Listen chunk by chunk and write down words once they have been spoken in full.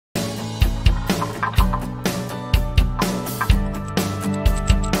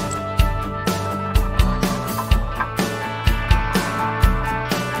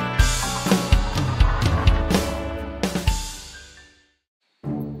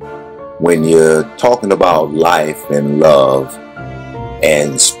when you're talking about life and love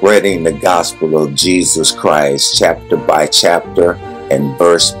and spreading the gospel of Jesus Christ chapter by chapter and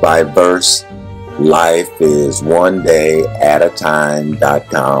verse by verse, life is one day at a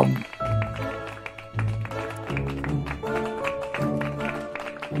time.com.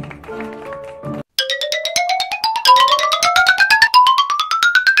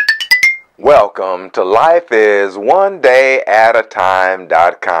 Welcome to Life is One Day at a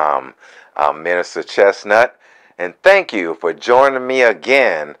Time.com. I'm Minister Chestnut, and thank you for joining me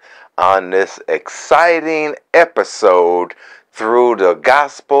again on this exciting episode through the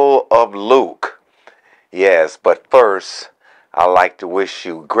Gospel of Luke. Yes, but first, I'd like to wish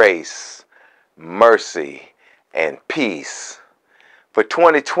you grace, mercy, and peace. For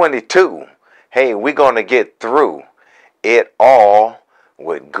 2022, hey, we're going to get through it all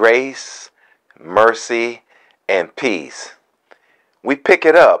with grace, mercy, and peace. We pick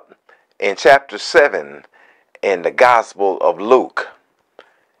it up in chapter 7 in the Gospel of Luke.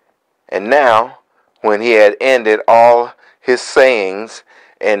 And now, when he had ended all his sayings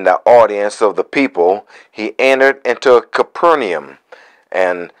in the audience of the people, he entered into Capernaum,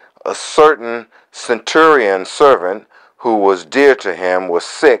 and a certain Centurion servant who was dear to him was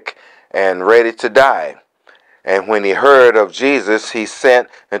sick and ready to die. And when he heard of Jesus, he sent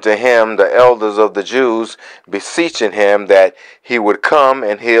unto him the elders of the Jews, beseeching him that he would come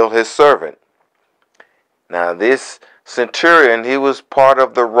and heal his servant. Now this centurion, he was part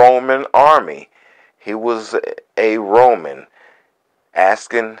of the Roman army. He was a Roman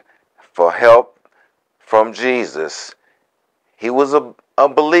asking for help from Jesus. He was a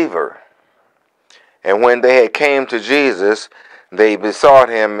believer. And when they had came to Jesus, they besought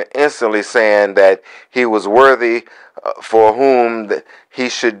him instantly, saying that he was worthy for whom he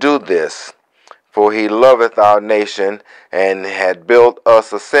should do this. For he loveth our nation, and had built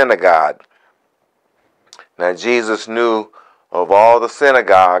us a synagogue. Now Jesus knew of all the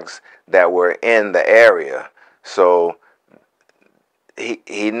synagogues that were in the area, so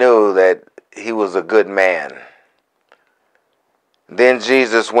he knew that he was a good man. Then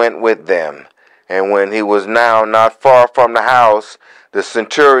Jesus went with them. And when he was now not far from the house, the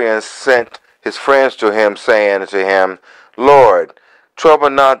centurion sent his friends to him, saying to him, Lord, trouble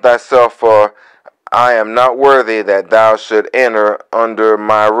not thyself, for I am not worthy that thou should enter under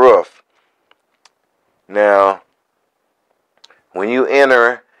my roof. Now, when you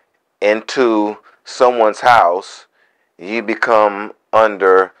enter into someone's house, you become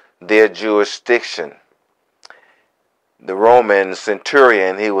under their jurisdiction. The Roman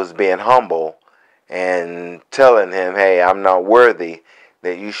centurion, he was being humble and telling him, hey, I'm not worthy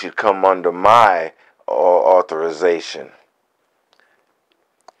that you should come under my authorization.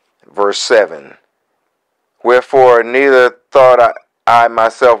 Verse 7, Wherefore neither thought I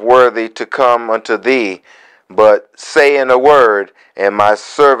myself worthy to come unto thee, but say in a word, and my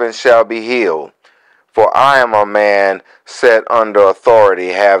servant shall be healed. For I am a man set under authority,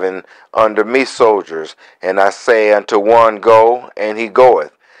 having under me soldiers, and I say unto one, Go, and he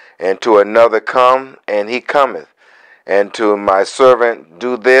goeth, and to another, Come, and he cometh, and to my servant,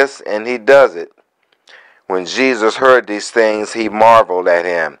 Do this, and he does it. When Jesus heard these things, he marveled at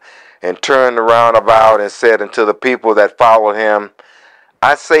him, and turned around about, and said unto the people that followed him,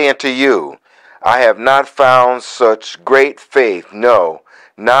 I say unto you, I have not found such great faith, no,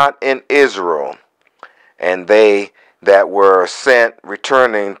 not in Israel. And they that were sent,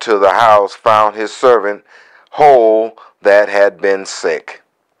 returning to the house, found his servant whole that had been sick.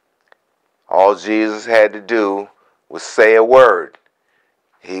 All Jesus had to do was say a word.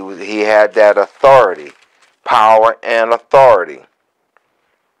 He had that authority, power and authority.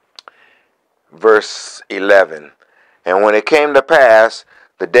 Verse 11, And when it came to pass,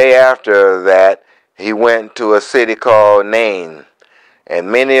 the day after that, he went to a city called Nain,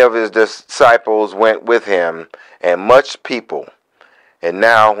 and many of his disciples went with him, and much people. And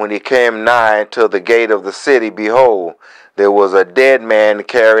now when he came nigh to the gate of the city, behold, there was a dead man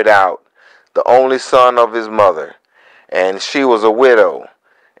carried out, the only son of his mother, and she was a widow,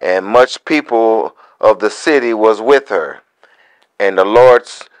 and much people of the city was with her. And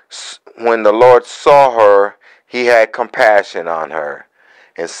when the Lord saw her, he had compassion on her,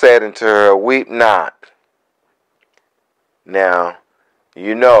 and said unto her, Weep not. Now,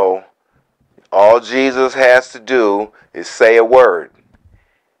 you know, all Jesus has to do is say a word.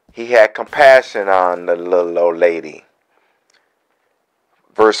 He had compassion on the little old lady.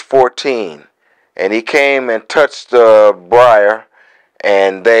 Verse 14, And he came and touched the briar,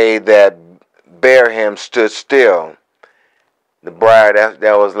 and they that bare him stood still. The briar,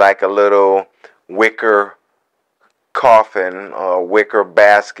 that was like a little wicker coffin or wicker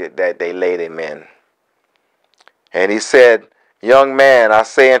basket that they laid him in. And he said, Young man, I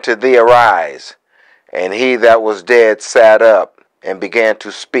say unto thee, arise. And he that was dead sat up and began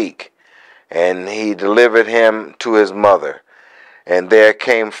to speak. And he delivered him to his mother. And there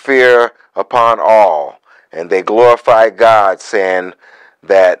came fear upon all. And they glorified God, saying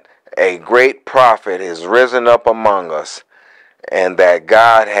that a great prophet is risen up among us, and that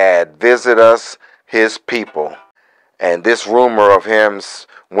God had visited us, his people. And this rumor of him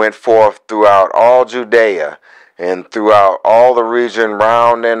went forth throughout all Judea, and throughout all the region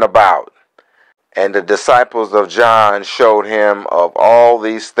round and about. And the disciples of John showed him of all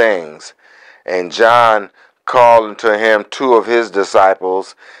these things. And John called unto him 2 of his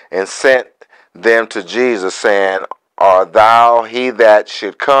disciples, and sent them to Jesus, saying, Art thou he that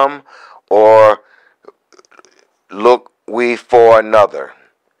should come, or look we for another?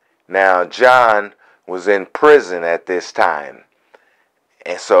 Now John was in prison at this time,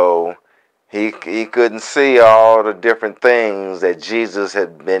 and so he couldn't see all the different things that Jesus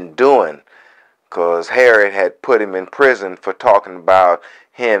had been doing, because Herod had put him in prison for talking about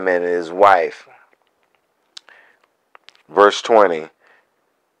him and his wife. Verse 20.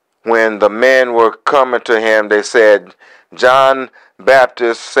 When the men were coming to him, they said, John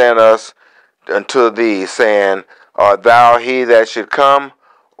Baptist sent us unto thee, saying, Art thou he that should come,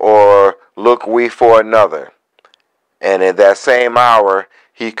 or look we for another? And in that same hour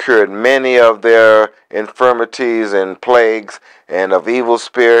he cured many of their infirmities and plagues, and of evil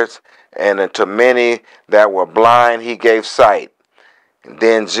spirits, and unto many that were blind he gave sight.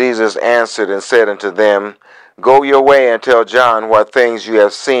 Then Jesus answered and said unto them, Go your way and tell John what things you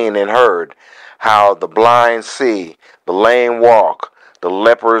have seen and heard, how the blind see, the lame walk, the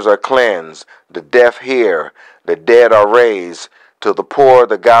lepers are cleansed, the deaf hear, the dead are raised, to the poor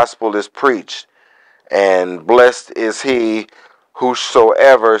the gospel is preached. And blessed is he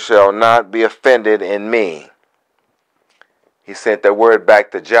whosoever shall not be offended in me. He sent that word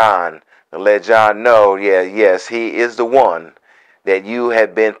back to John to let John know, yes, he is the one that you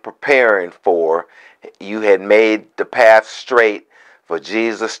had been preparing for. You had made the path straight for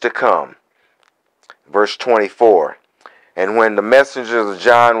Jesus to come. Verse 24. And when the messengers of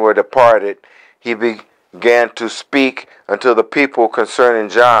John were departed, he began to speak unto the people concerning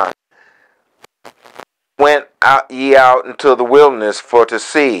John. Went out ye out into the wilderness for to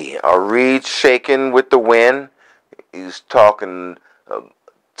see a reed shaken with the wind. He's talking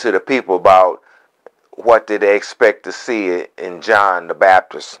to the people about what did they expect to see in John the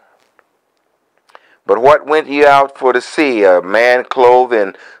Baptist. But what went ye out for to see? A man clothed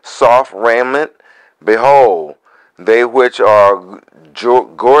in soft raiment? Behold, they which are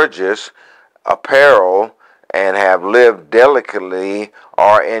gorgeous apparel and have lived delicately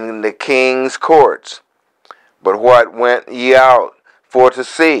are in the king's courts. But what went ye out for to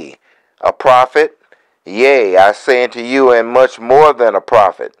see? A prophet? Yea, I say unto you, and much more than a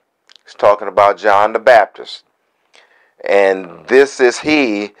prophet. He's talking about John the Baptist. And this is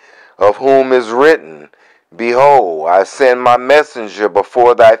he of whom is written, Behold, I send my messenger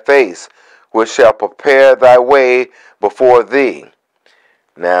before thy face, which shall prepare thy way before thee.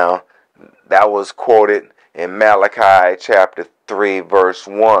 Now, that was quoted in Malachi chapter 3, verse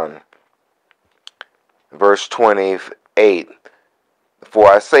 1. Verse 28. For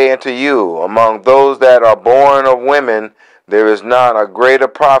I say unto you, among those that are born of women, there is none a greater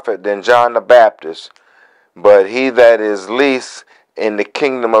prophet than John the Baptist. But he that is least in the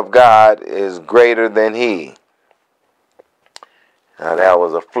kingdom of God is greater than he. Now that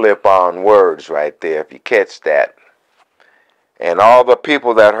was a flip on words right there, if you catch that. And all the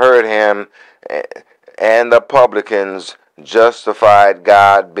people that heard him and the publicans justified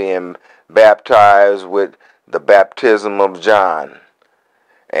God, being baptized with the baptism of John.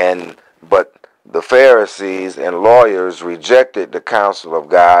 But the Pharisees and lawyers rejected the counsel of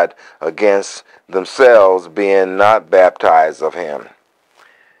God against themselves, being not baptized of him.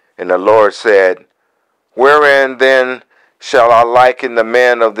 And the Lord said, Wherein then shall I liken the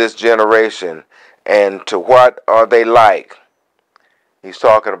men of this generation, and to what are they like? He's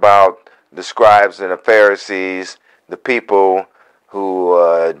talking about the scribes and the Pharisees, the people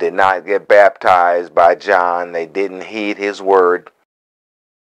who did not get baptized by John. They didn't heed his word.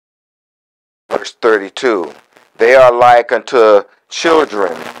 Verse 32, They are like unto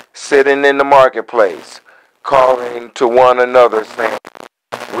children sitting in the marketplace, calling to one another, saying,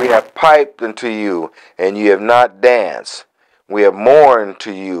 We have piped unto you, and you have not danced. We have mourned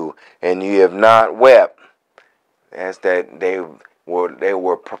to you, and you have not wept. That's that they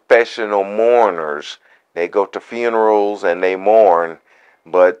were professional mourners. They go to funerals and they mourn,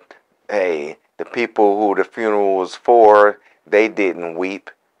 but hey, the people who the funeral was for, they didn't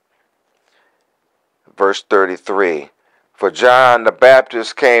weep. Verse 33, for John the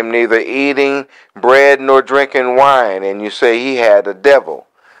Baptist came neither eating bread nor drinking wine, and you say he had a devil.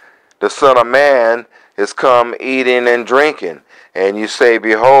 The Son of Man is come eating and drinking, and you say,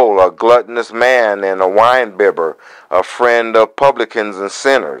 behold, a gluttonous man and a winebibber, a friend of publicans and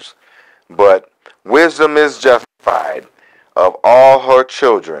sinners. But wisdom is justified of all her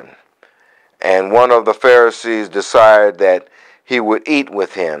children. And one of the Pharisees desired that he would eat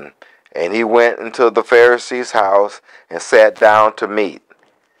with him. And he went into the Pharisee's house and sat down to meat.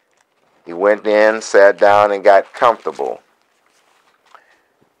 He went in, sat down, and got comfortable.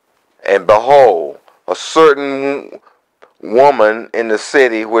 And behold, a certain woman in the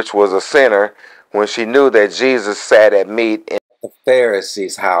city, which was a sinner, when she knew that Jesus sat at meat in the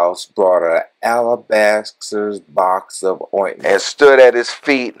Pharisee's house, brought an alabaster box of ointment, and stood at his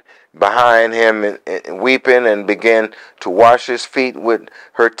feet behind him, and weeping, and began to wash his feet with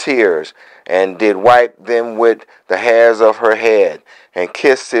her tears, and did wipe them with the hairs of her head, and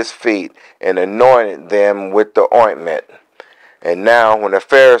kissed his feet, and anointed them with the ointment. And now when the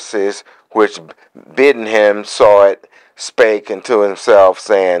Pharisees which bidden him saw it, spake unto himself,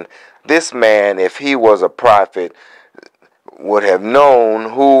 saying, this man, if he was a prophet, would have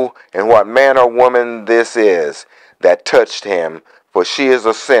known who and what man or woman this is that touched him, for she is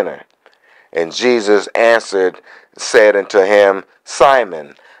a sinner. And Jesus answered, said unto him,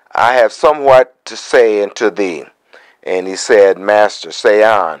 Simon, I have somewhat to say unto thee. And he said, Master, say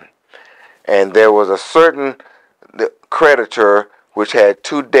on. And there was a certain creditor which had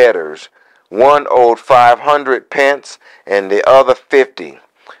two debtors. One owed 500 pence, and the other 50.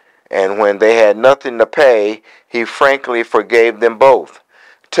 And when they had nothing to pay, he frankly forgave them both.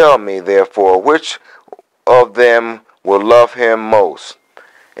 Tell me, therefore, which of them will love him most?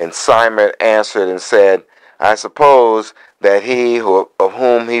 And Simon answered and said, I suppose that he of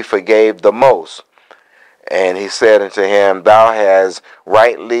whom he forgave the most. And he said unto him, Thou hast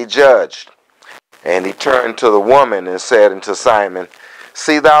rightly judged. And he turned to the woman and said unto Simon,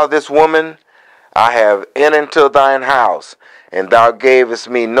 See thou this woman? I have entered into thine house, and thou gavest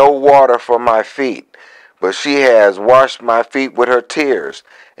me no water for my feet, but she has washed my feet with her tears,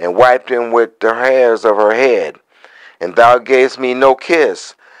 and wiped them with the hairs of her head. And thou gavest me no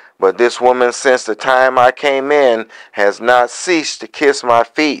kiss, but this woman since the time I came in has not ceased to kiss my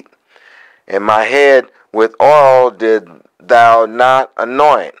feet. And my head with oil did thou not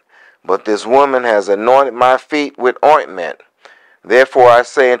anoint, but this woman has anointed my feet with ointment. Therefore I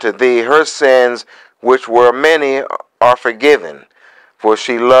say unto thee, her sins, which were many, are forgiven, for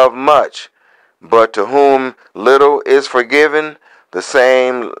she loved much. But to whom little is forgiven, the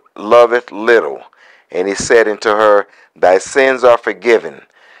same loveth little. And he said unto her, Thy sins are forgiven.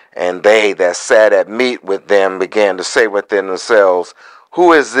 And they that sat at meat with them began to say within themselves,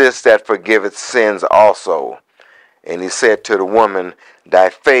 Who is this that forgiveth sins also? And he said to the woman, Thy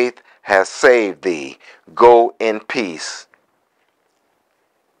faith hath saved thee. Go in peace.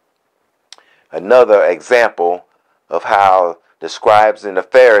 Another example of how the scribes and the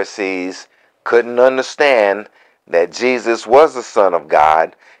Pharisees couldn't understand that Jesus was the Son of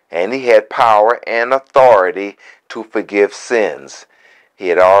God, and he had power and authority to forgive sins. He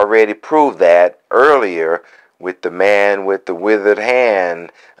had already proved that earlier with the man with the withered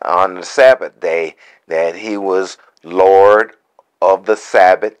hand on the Sabbath day, that he was Lord of the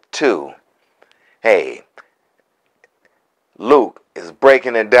Sabbath too. Hey, Luke is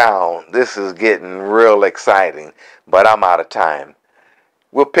breaking it down. This is getting real exciting, but I'm out of time.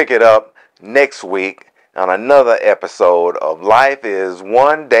 We'll pick it up next week on another episode of Life is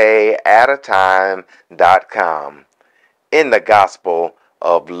One Day at a Time.com in the Gospel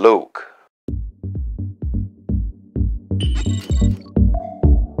of Luke.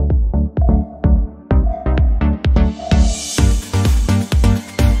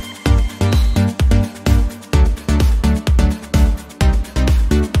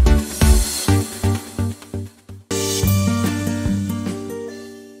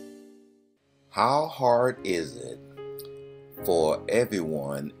 How hard is it for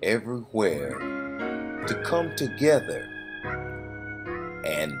everyone everywhere to come together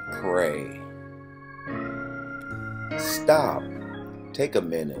and pray? Stop, take a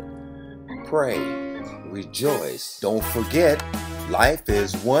minute, pray, rejoice. Don't forget, Life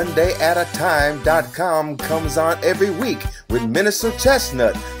is One Day at a Time.com comes on every week with Minister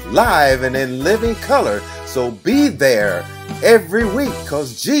Chestnut, live and in living color. So be there every week,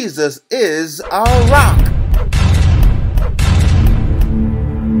 because Jesus is our rock.